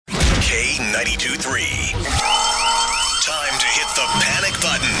K92 3. Time to hit the panic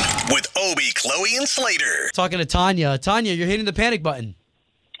button with Obie, Chloe, and Slater. Talking to Tanya. Tanya, you're hitting the panic button.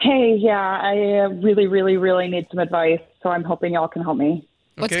 Hey, yeah, I really, really, really need some advice, so I'm hoping y'all can help me.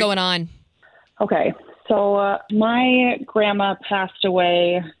 What's going on? Okay, so my grandma passed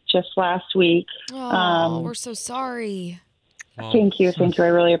away just last week. Oh, we're so sorry. Thank you. I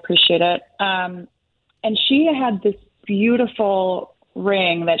really appreciate it. And she had this beautiful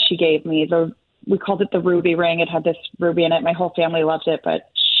ring that she gave me. We called it the ruby ring. It had this ruby in it. My whole family loved it, but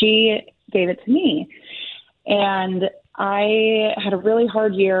she gave it to me. And I had a really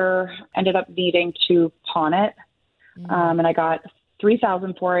hard year, ended up needing to pawn it. And I got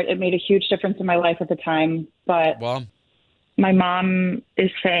 $3,000 for it. It made a huge difference in my life at the time. But my mom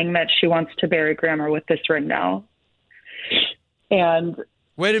is saying that she wants to bury Grandma with this ring now. And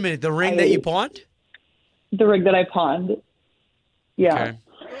wait a minute, the ring that you pawned? The ring that I pawned. Yeah. Okay.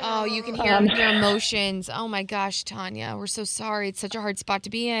 Oh, you can hear your emotions. Oh my gosh, Tanya, we're so sorry. It's such a hard spot to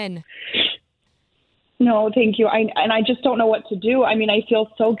be in. No, thank you. I just don't know what to do. I mean, I feel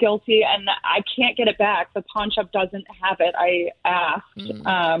so guilty, and I can't get it back. The pawn shop doesn't have it. I asked,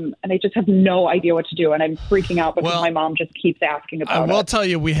 and I just have no idea what to do, and I'm freaking out because my mom just keeps asking about it. I will tell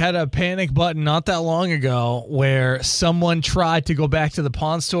you, we had a panic button not that long ago where someone tried to go back to the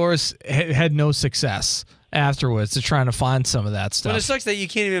pawn stores, had no success afterwards to trying to find some of that stuff. But it sucks that you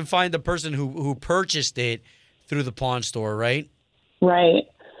can't even find the person who purchased it through the pawn store, right? Right.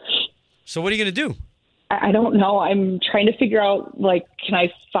 So what are you going to do? I don't know. I'm trying to figure out, can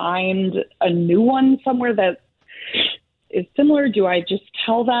I find a new one somewhere that is similar? Do I just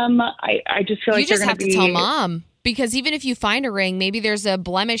tell them? I just feel like you just have to tell Mom. Because even if you find a ring, maybe there's a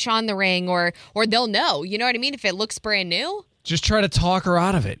blemish on the ring or they'll know. You know what I mean? If it looks brand new. Just try to talk her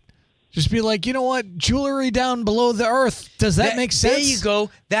out of it. Just be like, you know what? Jewelry down below the earth. Does that make sense? There you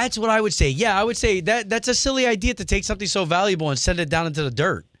go. That's what I would say. Yeah, I would say that's a silly idea to take something so valuable and send it down into the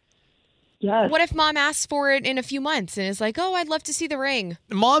dirt. Yes. What if Mom asks for it in a few months and is like, oh, I'd love to see the ring?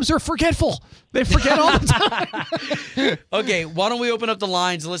 Moms are forgetful. They forget all the time. Okay, why don't we open up the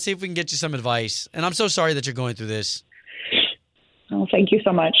lines and let's see if we can get you some advice. And I'm so sorry that you're going through this. Oh, thank you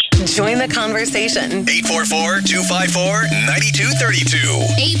so much. Join the conversation.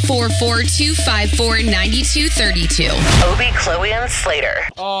 844-254-9232. 844-254-9232. Obie, Chloe, and Slater.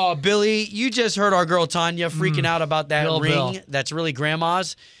 Oh, Billy, you just heard our girl Tanya freaking out about that ring that's really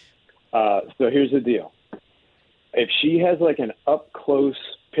Grandma's. So here's the deal. If she has an up-close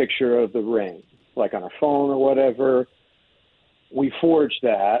picture of the ring, like on her phone or whatever, we forge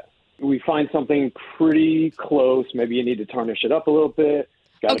that. We find something pretty close. Maybe you need to tarnish it up a little bit.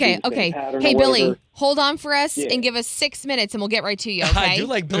 Okay. Hey, Billy, hold on for us and give us 6 minutes and we'll get right to you, okay? I do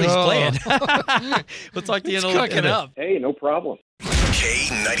like Billy's plan. We'll talk to you in a little bit. Hey, no problem.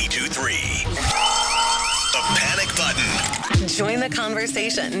 K92 3. The panic button. Join the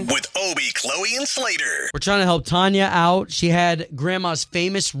conversation with Obie, Chloe, and Slater. We're trying to help Tanya out. She had Grandma's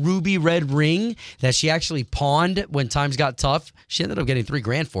famous ruby red ring that she actually pawned when times got tough. She ended up getting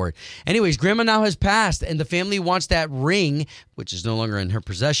 $3,000 for it. Anyways, Grandma now has passed, and the family wants that ring, which is no longer in her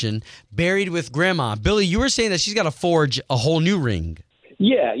possession, buried with Grandma. Billy, you were saying that she's got to forge a whole new ring.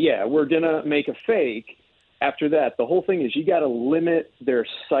 Yeah. We're going to make a fake. After that, the whole thing is you got to limit their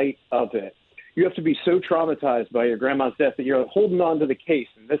sight of it. You have to be so traumatized by your grandma's death that you're holding on to the case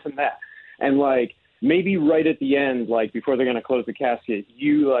and this and that. And maybe right at the end, before they're going to close the casket,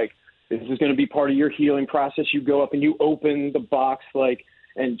 you this is going to be part of your healing process. You go up and you open the box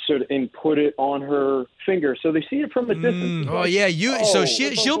and put it on her finger so they see it from a distance. Oh yeah, so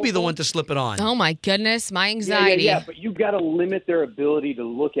she'll be the one to slip it on. Oh my goodness, my anxiety. Yeah, but you've got to limit their ability to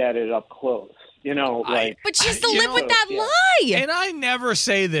look at it up close. But she has to live with that lie. And I never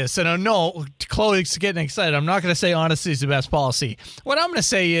say this, and I know Chloe's getting excited. I'm not going to say honesty is the best policy. What I'm going to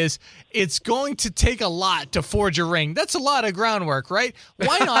say is it's going to take a lot to forge a ring. That's a lot of groundwork, right?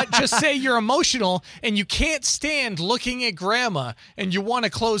 Why not just say you're emotional and you can't stand looking at Grandma and you want a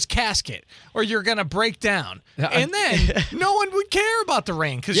closed casket or you're going to break down. And then no one would care about the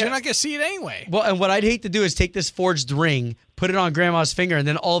ring because you're not going to see it anyway. Well, and what I'd hate to do is take this forged ring, put it on Grandma's finger, and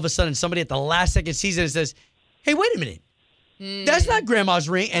then all of a sudden somebody at the last second sees it and says, hey, wait a minute. That's not Grandma's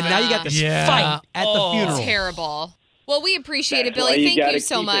ring. And now you got this fight at the funeral. Terrible. Well, we appreciate it, Billy. Thank you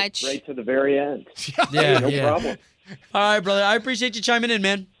so much. Right to the very end. No problem. All right, brother. I appreciate you chiming in,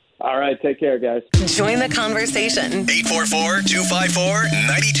 man. All right. Take care, guys. Join the conversation.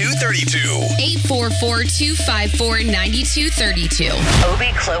 844-254-9232. 844-254-9232.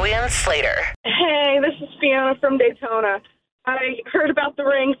 Obie, Chloe, and Slater. Hey, this is Fiona from Daytona. I heard about the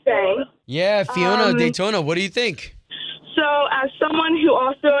ring thing. Yeah, Fiona, Daytona. What do you think? So So, as someone who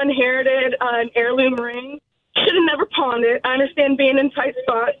also inherited an heirloom ring, should have never pawned it. I understand being in tight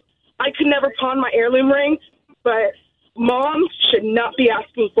spots. I could never pawn my heirloom ring, but Mom should not be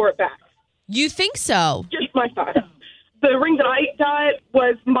asking for it back. You think so? Just my thought. The ring that I got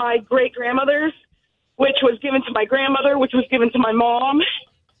was my great-grandmother's, which was given to my grandmother, which was given to my mom.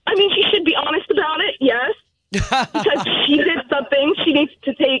 I mean, she should be honest about it, yes. Because she did something, she needs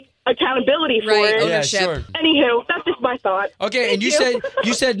to take accountability for it. Ownership. Yeah, sure. Anywho, that's just my thought. Okay, Thank and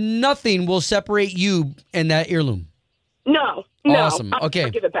you said nothing will separate you and that heirloom. No. Awesome. I'll Okay.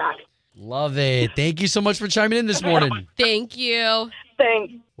 give it back. Love it. Thank you so much for chiming in this morning. Thank you.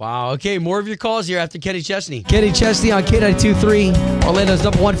 Thanks. Wow. Okay, more of your calls here after Kenny Chesney. Kenny Chesney on K92.3, Orlando's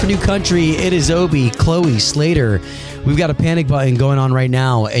number one for new country. It is Obie, Chloe, Slater. We've got a panic button going on right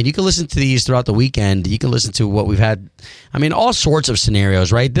now, and you can listen to these throughout the weekend. You can listen to what we've had. I mean, all sorts of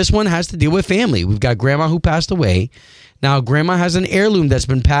scenarios, right? This one has to deal with family. We've got grandma who passed away. Now, grandma has an heirloom that's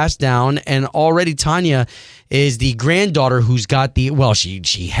been passed down, and already Tanya is the granddaughter who's got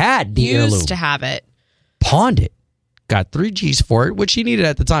she had the heirloom. Used to have it. Pawned it. Got 3 G's for it, which she needed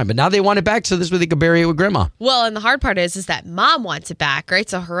at the time. But now they want it back so this way they can bury it with grandma. Well, and the hard part is that Mom wants it back, right?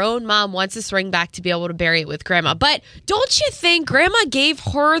 So her own mom wants this ring back to be able to bury it with grandma. But don't you think grandma gave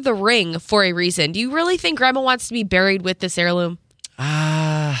her the ring for a reason? Do you really think grandma wants to be buried with this heirloom?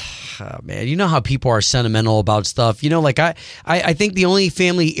 Man, you know how people are sentimental about stuff. You know, like I think the only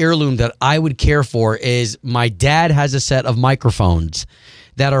family heirloom that I would care for is my dad has a set of microphones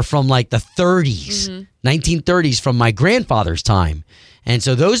that are from like the 30s, 1930s, from my grandfather's time. And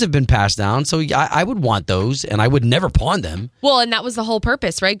so those have been passed down. So I would want those, and I would never pawn them. Well, and that was the whole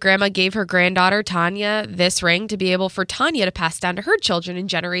purpose, right? Grandma gave her granddaughter, Tanya, this ring to be able for Tanya to pass down to her children in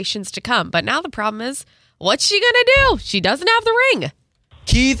generations to come. But now the problem is, what's she going to do? She doesn't have the ring.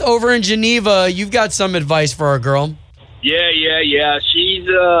 Keith, over in Geneva, you've got some advice for our girl. Yeah. She's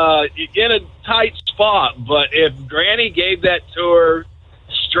in a tight spot, but if Granny gave that to her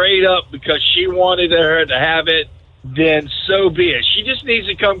straight up because she wanted her to have it, then so be it. She just needs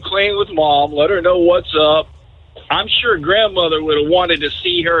to come clean with Mom, let her know what's up. I'm sure grandmother would have wanted to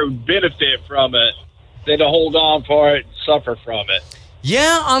see her benefit from it than to hold on for it and suffer from it.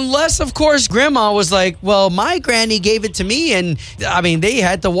 Yeah, unless, of course, grandma was like, well, my granny gave it to me, and, I mean, they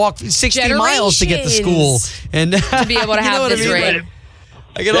had to walk 60 miles to get to school. And to be able to have this ring.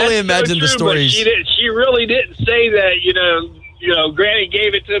 I can only imagine the stories. But she really didn't say that, you know, Granny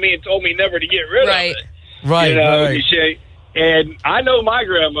gave it to me and told me never to get rid of it. Right, you know, right. And I know my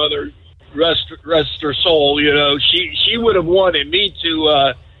grandmother, rest her soul, you know, she would have wanted me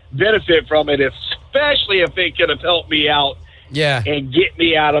to benefit from it, especially if it could have helped me out. Yeah. And get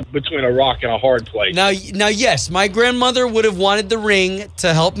me out of between a rock and a hard place. Now, yes, my grandmother would have wanted the ring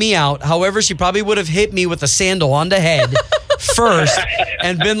to help me out. However, she probably would have hit me with a sandal on the head first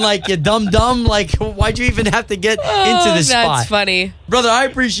and been like, you dumb. Like, why'd you even have to get into this spot? That's funny. Brother, I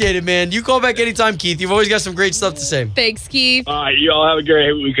appreciate it, man. You call back anytime, Keith. You've always got some great stuff to say. Thanks, Keith. All right, you all have a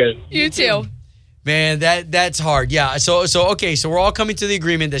great weekend. You too. Man, that's hard. Yeah. So okay. So we're all coming to the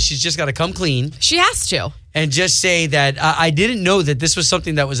agreement that she's just got to come clean. She has to. And just say that I didn't know that this was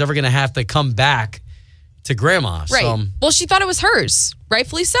something that was ever going to have to come back to grandma. Right. So, well, she thought it was hers,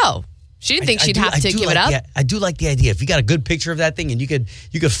 rightly so. She didn't think she'd have to give it up. I do like the idea. If you got a good picture of that thing and you could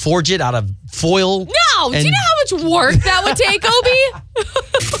forge it out of foil. No, do you know how much work that would take, Obie?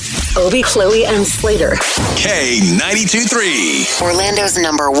 Obie, Chloe, and Slater. K92.3. Orlando's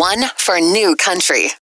number one for new country.